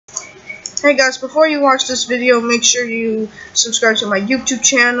Hey guys, before you watch this video, make sure you subscribe to my YouTube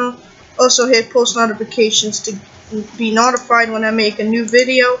channel. Also hit post notifications to be notified when I make a new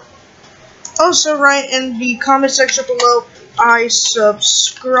video. Also write in the comment section below, I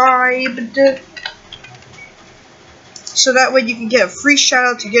subscribed. So that way you can get a free shout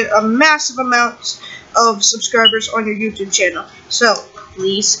out to get a massive amount of subscribers on your YouTube channel. So,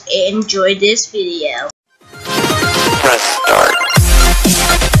 please enjoy this video. Press start.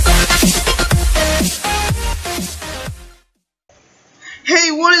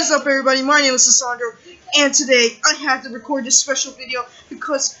 Hey, what is up everybody? My name is Sandro, and today I had to record this special video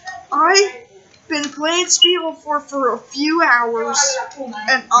because I've been playing Speedball for a few hours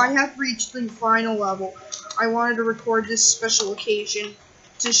and I have reached the final level. I wanted to record this special occasion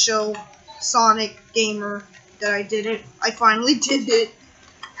to show Sonic Gamer that I did it. I finally did it,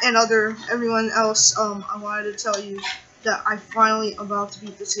 and everyone else, I wanted to tell you that I finally about to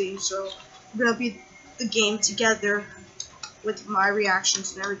beat this game, so we're gonna beat the game together with my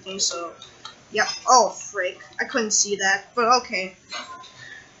reactions and everything, so, yep. Oh, frick. I couldn't see that, but okay.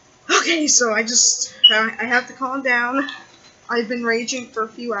 Okay, so I have to calm down. I've been raging for a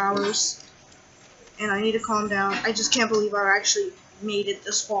few hours, and I need to calm down. I just can't believe I actually made it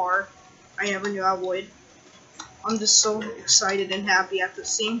this far. I never knew I would. I'm just so excited and happy at the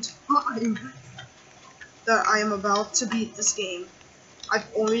same time that I am about to beat this game. I've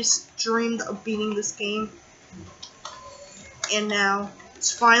always dreamed of beating this game, and now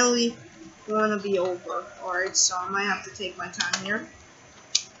it's finally going to be over. Alright, so I might have to take my time here.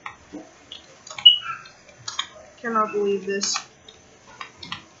 Cannot believe this.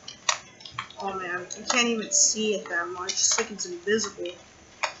 Oh man, you can't even see it that much. It's like it's invisible.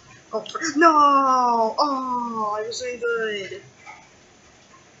 Oh, no! Oh, I was doing good.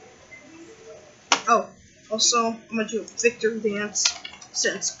 Oh, also, I'm gonna do a victory dance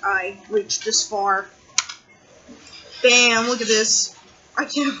since I reached this far. Bam, look at this. I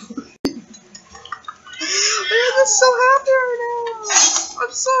can't believe it. I'm so happy right now.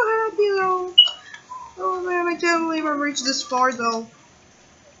 I'm so happy though. Oh man, I can't believe I reached this far though.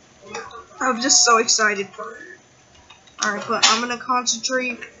 I'm just so excited. Alright, but I'm gonna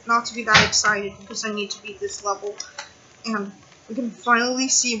concentrate not to be that excited because I need to beat this level. And we can finally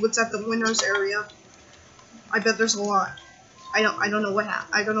see what's at the winners area. I bet there's a lot. I don't know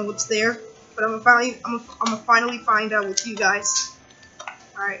I don't know what's there. But I'm gonna finally find out with you guys.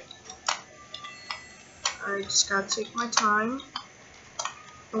 Alright. I just gotta take my time.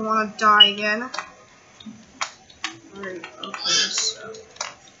 Don't wanna die again. Alright, okay, so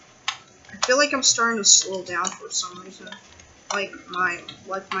I feel like I'm starting to slow down for some reason. Like my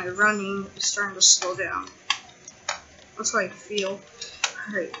running is starting to slow down. That's how I feel.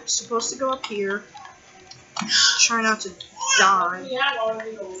 Alright, I'm supposed to go up here. Try not to die.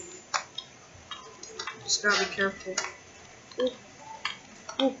 Just gotta be careful. Ooh.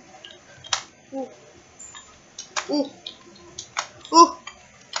 Ooh. Ooh. Ooh. Ooh.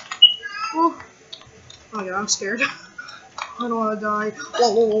 Ooh. Oh my god, I'm scared. I don't wanna die.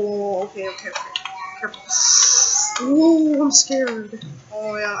 Whoa, whoa, whoa, whoa. Okay. Careful. Ooh, I'm scared.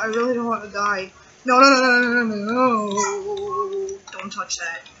 Oh yeah, I really don't want to die. No. Don't touch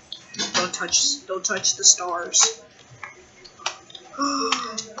that. Don't touch the stars.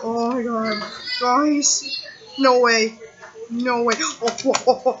 Oh my god. Guys. No way. No way.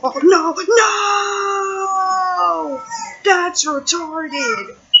 Oh, no! That's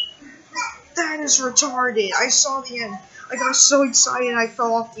retarded. That is retarded. I saw the end. I got so excited I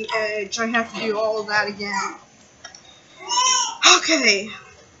fell off the edge. I have to do all of that again. Okay.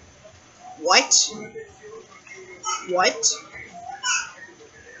 What?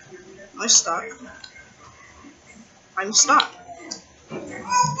 I'm stuck.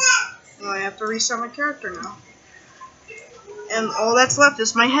 Well, I have to reset my character now. And all that's left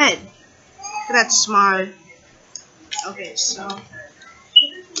is my head. Look at that smile. Okay, so.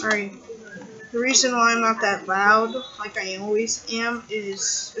 Alright. The reason why I'm not that loud, like I always am,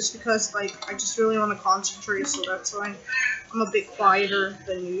 is because, like, I just really want to concentrate, so that's why I'm a bit quieter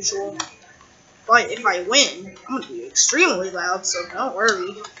than usual. But if I win, I'm going to be extremely loud, so don't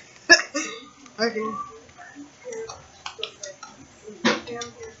worry. Okay.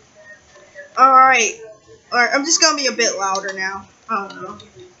 Alright, I'm just gonna be a bit louder now. I don't know.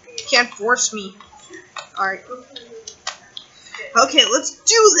 Can't force me. Alright. Okay, let's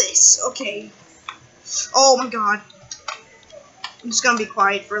do this! Okay. Oh my god. I'm just gonna be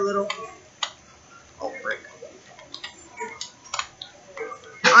quiet for a little. Oh frick.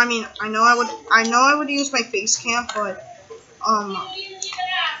 I mean, I know I would use my face cam, but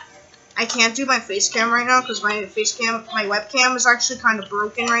I can't do my face cam right now because my webcam is actually kind of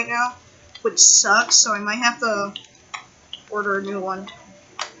broken right now. which sucks, so I might have to order a new one.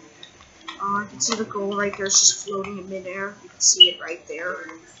 I can see the goal right there. It's just floating in midair. You can see it right there.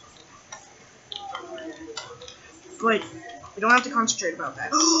 But we don't have to concentrate about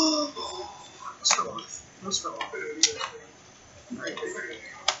that. Almost fell off. Almost fell off. Alright.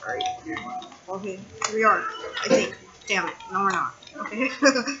 Alright. Okay, here we are. I think. Damn it. No, we're not. Okay.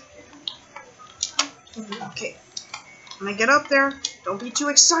 Okay. When I get up there, don't be too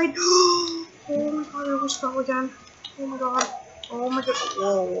excited. Oh my god, I almost fell again. Oh my god. Oh my god.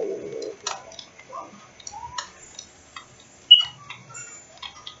 Whoa, whoa, whoa, whoa.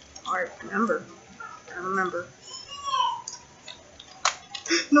 Alright, remember. I remember.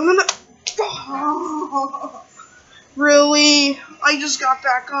 No, no, no. Oh, really? I just got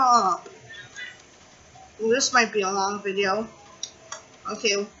back up. Well, this might be a long video.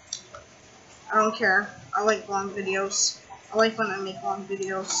 Okay. I don't care. I like long videos. I like when I make long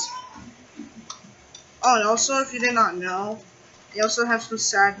videos. Oh, and also, if you did not know, I also have some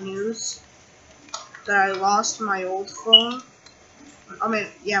sad news. That I lost my old phone. I mean,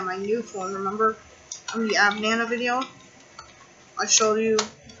 yeah, my new phone, remember? On the Abnana video, I showed you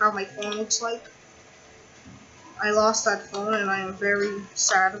how my phone looks like. I lost that phone and I am very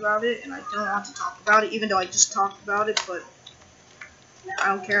sad about it, and I don't want to talk about it, even though I just talked about it, but I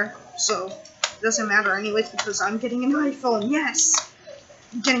don't care. So, it doesn't matter anyways because I'm getting an iPhone, yes!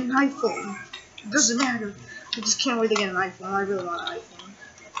 I'm getting an iPhone. It doesn't matter. I just can't wait to get an iPhone. I really want an iPhone.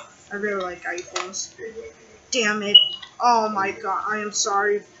 I really like iPhones. Damn it. Oh my god, I am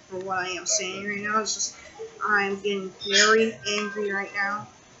sorry for what I am saying right now. It's just, I am getting very angry right now.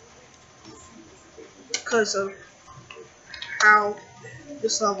 Because of how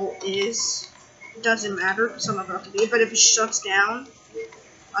this level is. It doesn't matter because I'm about to be, but if it shuts down,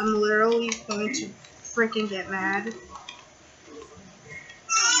 I'm literally going to freaking get mad.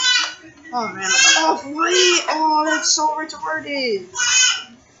 Oh man. Oh, wait! Oh, that's so retarded!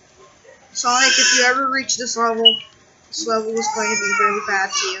 Sonic, if you ever reach this level is going to be really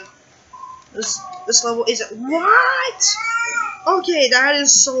bad to you. This level is what? Okay, that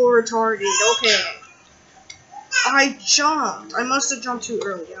is so retarded. Okay, I jumped. I must have jumped too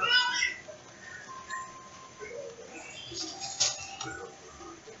early.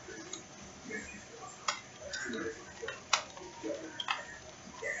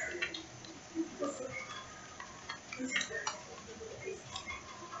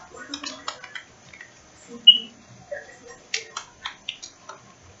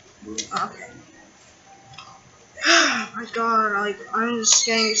 Okay. Oh my god, like, I'm just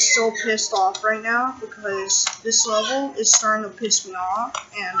getting so pissed off right now because this level is starting to piss me off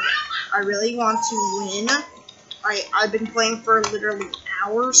and I really want to win. I've been playing for literally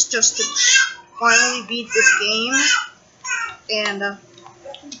hours just to finally beat this game. And,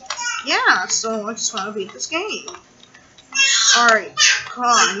 yeah, so I just want to beat this game. Alright, come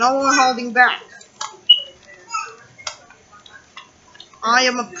on, no one holding back. I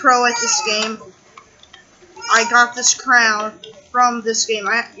am a pro at this game. I got this crown from this game.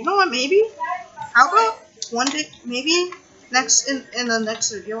 You know what, maybe? How about one day, maybe in the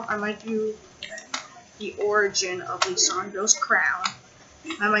next video, I might do the origin of Lisandro's crown.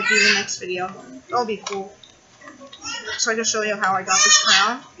 That might be the next video. That'll be cool. So I can show you how I got this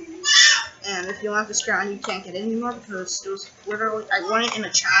crown. And if you don't have this crown, you can't get it anymore because it was literally, I won it in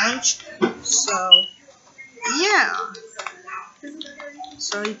a challenge. So, yeah.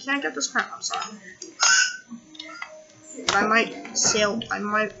 So you can't get this crown, I'm sorry. But I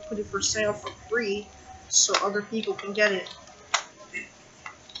might put it for sale for free so other people can get it.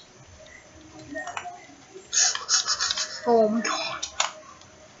 Oh my god.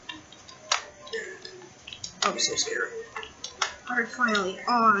 I'm so scared. Alright, finally.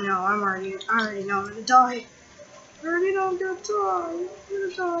 Oh no, I already know I'm gonna die. I already know I'm gonna die.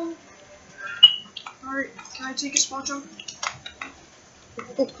 I'm gonna die. Alright, can I take a small jump?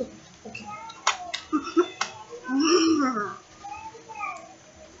 Oh, okay.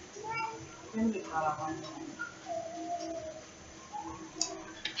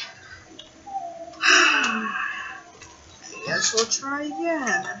 Guess we'll try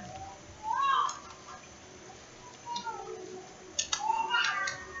again.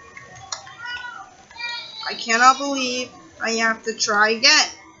 I cannot believe I have to try again.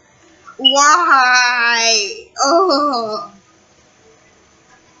 Why? Oh,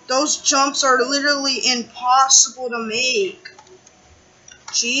 those jumps are literally impossible to make.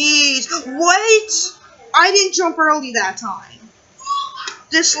 Jeez, what? I didn't jump early that time.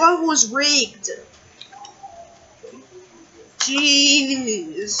 This level is rigged.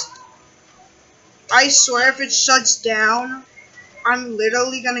 Jeez. I swear if it shuts down, I'm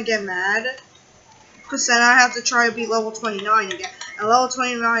literally gonna get mad. Because then I have to try to beat level 29 again. And level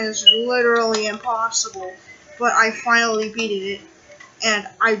 29 is literally impossible. But I finally beat it. And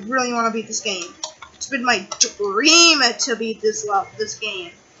I really want to beat this game. It's been my dream to beat this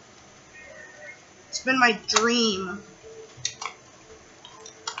game. It's been my dream.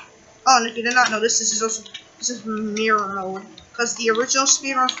 Oh, and if you did not know this, this is mirror mode. Because the original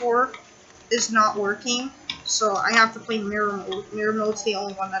speedrun 4 is not working. So I have to play mirror mode. Mirror mode's the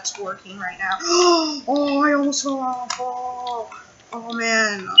only one that's working right now. Oh, I almost fell off. Oh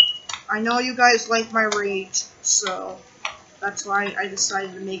man. I know you guys like my rage, so that's why I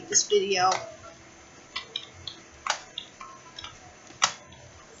decided to make this video.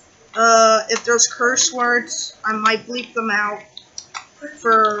 If there's curse words, I might bleep them out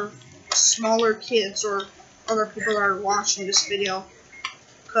for smaller kids or other people that are watching this video,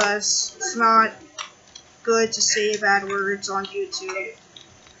 because it's not good to say bad words on YouTube,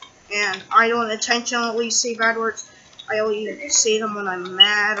 and I don't intentionally say bad words. I only say them when I'm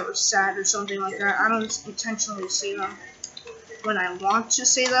mad or sad or something like that. I don't intentionally say them when I want to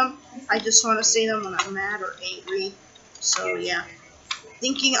say them. I just want to say them when I'm mad or angry. So yeah,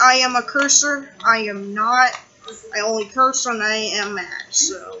 thinking I am a cursor, I am not. I only curse when I am mad,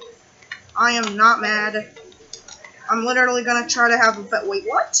 so I am not mad. I'm literally gonna try to have a bet. Wait,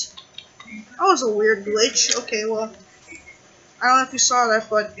 what? That was a weird glitch. Okay, well, I don't know if you saw that,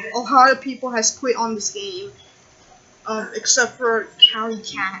 but a lot of people has quit on this game. Except for Cali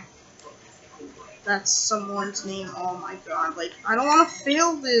Cat. That's someone's name. Oh my god, like, I don't want to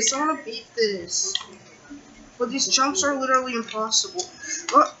fail this. I want to beat this. But these jumps are literally impossible.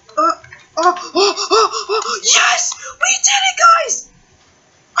 Yes! We did it, guys!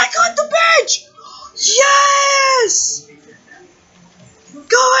 I got the badge! Yes!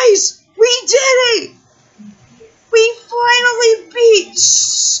 Guys, we did it! We finally beat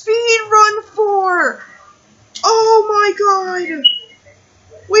Speedrun 4! Oh my god!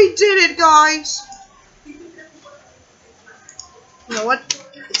 We did it, guys! You know what?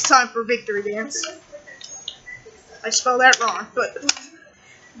 It's time for victory dance. I spelled that wrong, but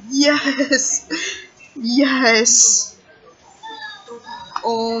yes! Yes!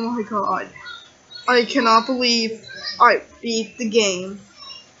 Oh my god. I cannot believe I beat the game.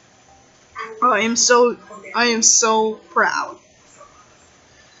 I am so proud.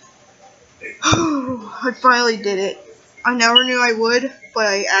 I finally did it. I never knew I would, but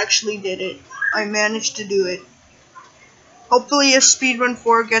I actually did it. I managed to do it. Hopefully if Speedrun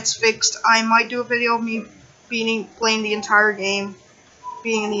 4 gets fixed, I might do a video of me playing the entire game.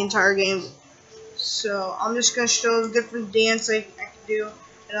 Being in the entire game. So, I'm just going to show the different dance I can do,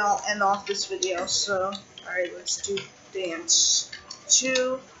 and I'll end off this video. So, alright, let's do dance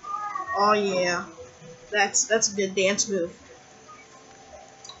 2. Oh yeah. That's a good dance move.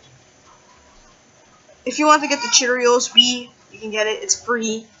 If you want to get the Cheerios B, you can get it. It's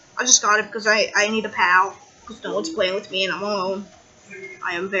free. I just got it because I need a pal. Because no one's playing with me and I'm alone.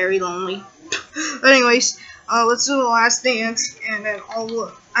 I am very lonely. Anyways, let's do the last dance, and then I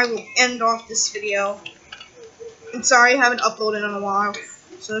will end off this video. I'm sorry I haven't uploaded in a while.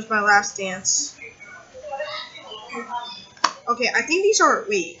 So there's my last dance. Okay, I think these are,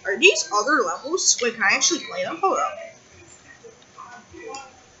 wait, are these other levels? Wait, can I actually play them? Hold up.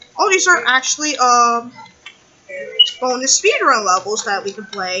 Oh, these are actually, bonus speedrun levels that we can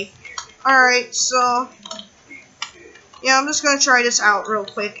play. Alright, so, yeah, I'm just gonna try this out real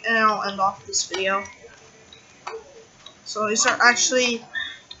quick, and then I'll end off this video. So, these are actually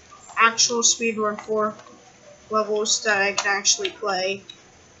actual speedrun 4 levels that I can actually play.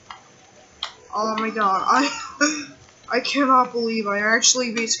 Oh my god, I cannot believe I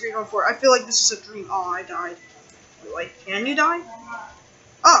actually beat Speedrun 4. I feel like this is a dream. Oh, I died. Wait, can you die?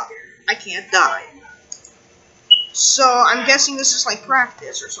 Oh, I can't die. So, I'm guessing this is like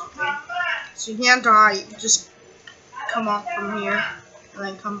practice or something. So you can't die, you just come off from here, and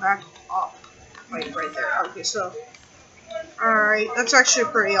then come back up. Right there. Okay, so, alright, that's actually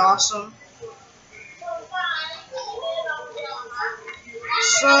pretty awesome.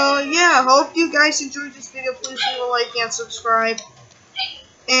 So, yeah, hope you guys enjoyed this video. Please leave a like and subscribe.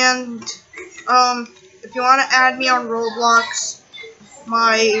 And, if you want to add me on Roblox,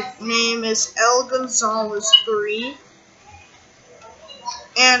 my name is LGonzalez3.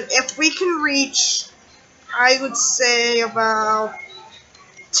 And if we can reach, I would say, about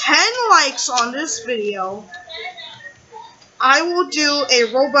 10 likes on this video, I will do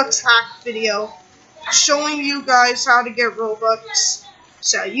a Robux hack video showing you guys how to get Robux.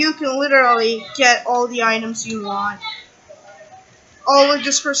 So you can literally get all the items you want. Oh, look,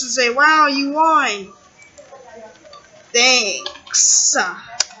 this person say, wow, you won. Thanks.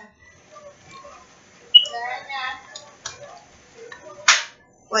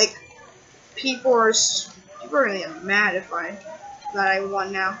 Like, people are gonna get mad that I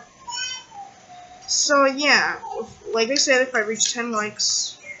won now. So yeah, like I said, if I reach 10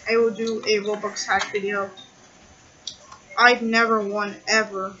 likes, I will do a Roblox hack video. I've never won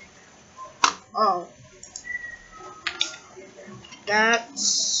ever. Oh,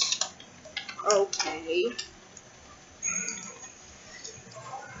 that's okay.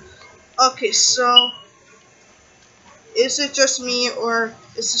 Okay, so is it just me, or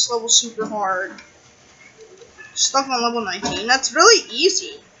is this level super hard? Stuck on level 19. That's really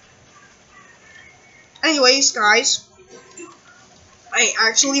easy. Anyways, guys, I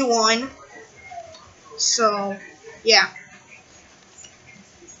actually won. So, yeah.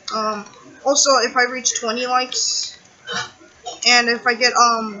 Also, if I reach 20 likes, and if I get,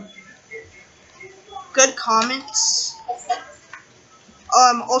 good comments,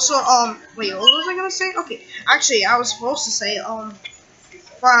 also, wait, what was I gonna say? Okay, actually, I was supposed to say,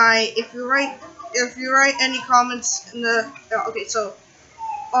 if you write any comments in the, okay, so,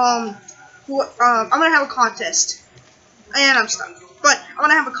 I'm gonna have a contest, and I'm stuck, but I'm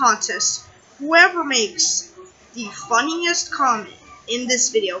gonna have a contest. Whoever makes the funniest comment in this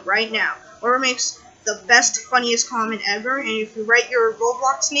video right now, whoever makes the best, funniest comment ever, and if you write your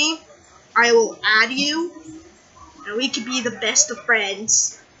Roblox name, I will add you, and we could be the best of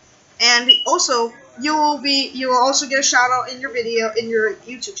friends. And also, you will also get a shout out in your video, in your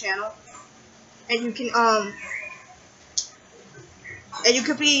YouTube channel, and you can and you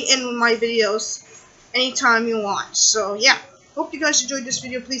could be in my videos anytime you want. So yeah, hope you guys enjoyed this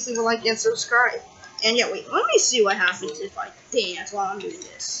video. Please leave a like and subscribe. And yeah, wait, let me see what happens if I dance while I'm doing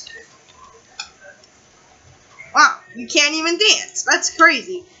this. Wow, you can't even dance. That's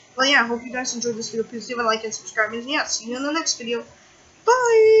crazy. Well, yeah, I hope you guys enjoyed this video. Please leave a like and subscribe. And yeah, see you in the next video.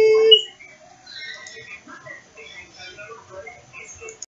 Bye!